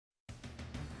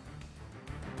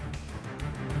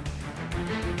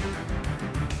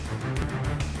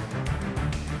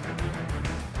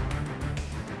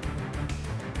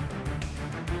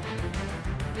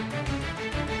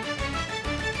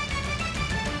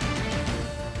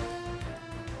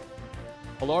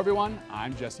Hello everyone,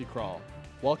 I'm Jesse Krull.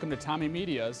 Welcome to Tommy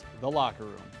Media's The Locker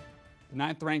Room. The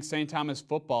 9th-ranked St. Thomas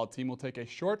football team will take a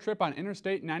short trip on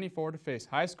Interstate 94 to face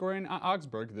high-scoring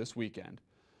Augsburg this weekend.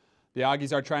 The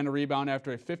Aggies are trying to rebound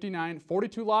after a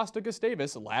 59-42 loss to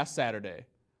Gustavus last Saturday.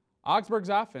 Augsburg's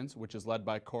offense, which is led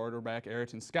by quarterback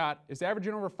Ayrton Scott, is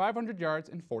averaging over 500 yards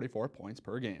and 44 points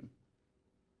per game.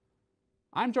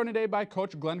 I'm joined today by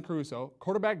Coach Glenn Caruso,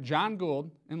 quarterback John Gould,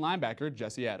 and linebacker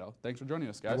Jesse Addo. Thanks for joining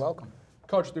us, guys. You're welcome.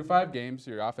 Coach, through 5 games,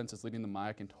 your offense is leading the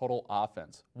MIAC in total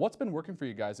offense. What's been working for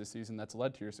you guys this season that's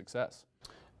led to your success?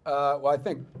 Well, I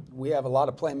think we have a lot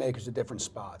of playmakers at different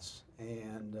spots,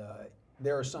 and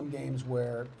there are some games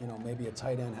where, maybe a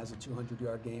tight end has a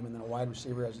 200-yard game, and then a wide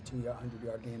receiver has a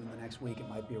 200-yard game, and the next week it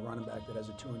might be a running back that has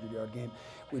a 200-yard game.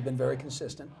 We've been very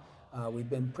consistent. We've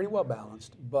been pretty well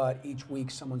balanced, but each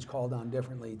week someone's called on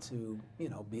differently to,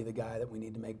 be the guy that we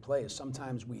need to make plays.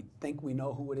 Sometimes we think we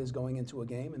know who it is going into a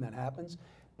game, and that happens,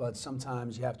 but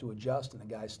sometimes you have to adjust, and the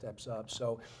guy steps up.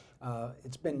 So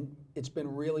it's been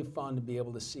really fun to be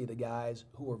able to see the guys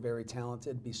who are very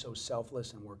talented be so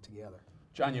selfless and work together.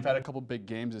 John, you've had a couple big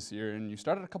games this year, and you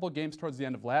started a couple of games towards the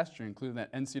end of last year, including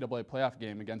that NCAA playoff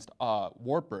game against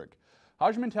Wartburg.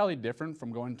 How's your mentality different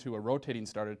from going to a rotating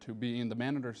starter to being the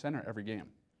man under center every game?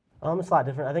 It's a lot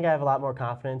different. I think I have a lot more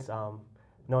confidence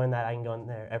knowing that I can go in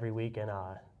there every week and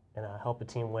help the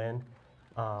team win.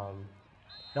 And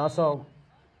also,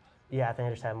 I think I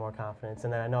just have more confidence.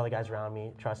 And then I know the guys around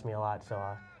me trust me a lot, so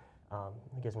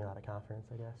it gives me a lot of confidence,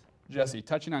 I guess. Jesse,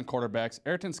 touching on quarterbacks,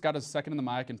 Ayrton Scott is second in the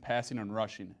MIAC in passing and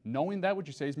rushing. Knowing that, would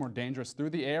you say he's more dangerous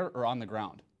through the air or on the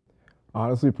ground?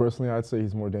 Honestly, personally, I'd say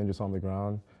he's more dangerous on the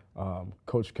ground.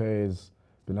 Coach K has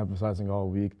been emphasizing all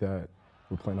week that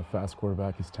we're playing a fast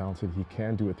quarterback. He's talented. He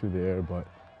can do it through the air, but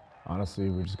honestly,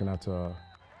 we're just going to have to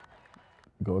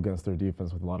go against their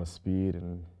defense with a lot of speed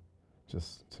and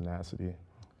just tenacity.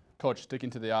 Coach, sticking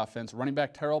to the offense, running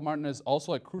back Terrell Martin is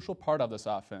also a crucial part of this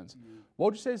offense. What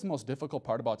would you say is the most difficult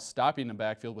part about stopping the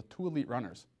backfield with 2 elite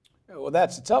runners? Well,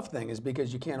 that's the tough thing, is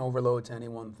because you can't overload to any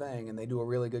one thing, and they do a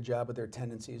really good job with their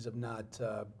tendencies of not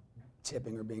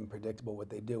tipping or being predictable what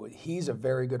they do. He's a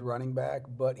very good running back,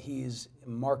 but he's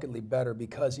markedly better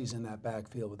because he's in that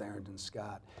backfield with Ayrton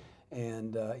Scott.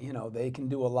 And, they can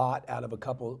do a lot out of a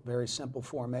couple very simple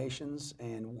formations,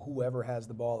 and whoever has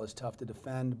the ball is tough to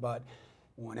defend. But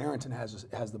when Ayrton has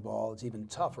the ball, it's even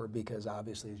tougher because,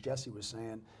 obviously, as Jesse was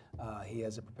saying, he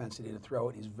has a propensity to throw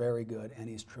it. He's very good, and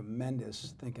he's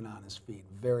tremendous thinking on his feet.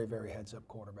 Very, very heads-up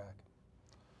quarterback.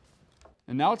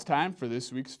 And now it's time for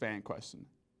this week's fan question.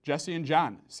 Jesse and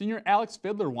John, senior Alex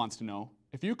Fiddler wants to know,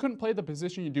 if you couldn't play the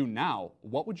position you do now,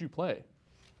 what would you play?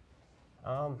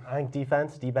 I think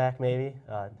defense, D-back maybe,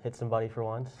 hit somebody for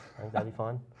once. I think that'd be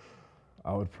fun.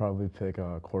 I would probably pick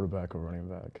a quarterback or running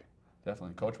back.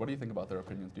 Definitely. Coach, what do you think about their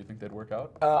opinions? Do you think they'd work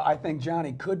out? I think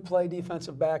Johnny could play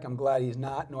defensive back. I'm glad he's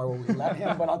not, nor will we let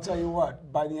him. But I'll tell you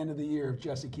what, by the end of the year, if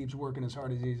Jesse keeps working as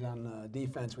hard as he's on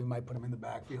defense, we might put him in the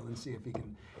backfield and see if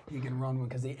he can run one,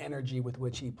 because the energy with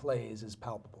which he plays is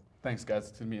palpable. Thanks, guys.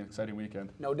 It's going to be an exciting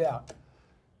weekend. No doubt.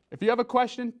 If you have a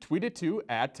question, tweet it to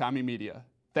 @TommyMedia.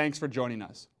 Thanks for joining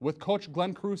us. With Coach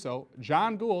Glenn Caruso,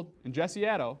 John Gould, and Jesse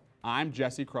Addo, I'm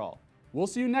Jesse Krull. We'll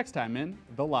see you next time in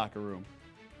The Locker Room.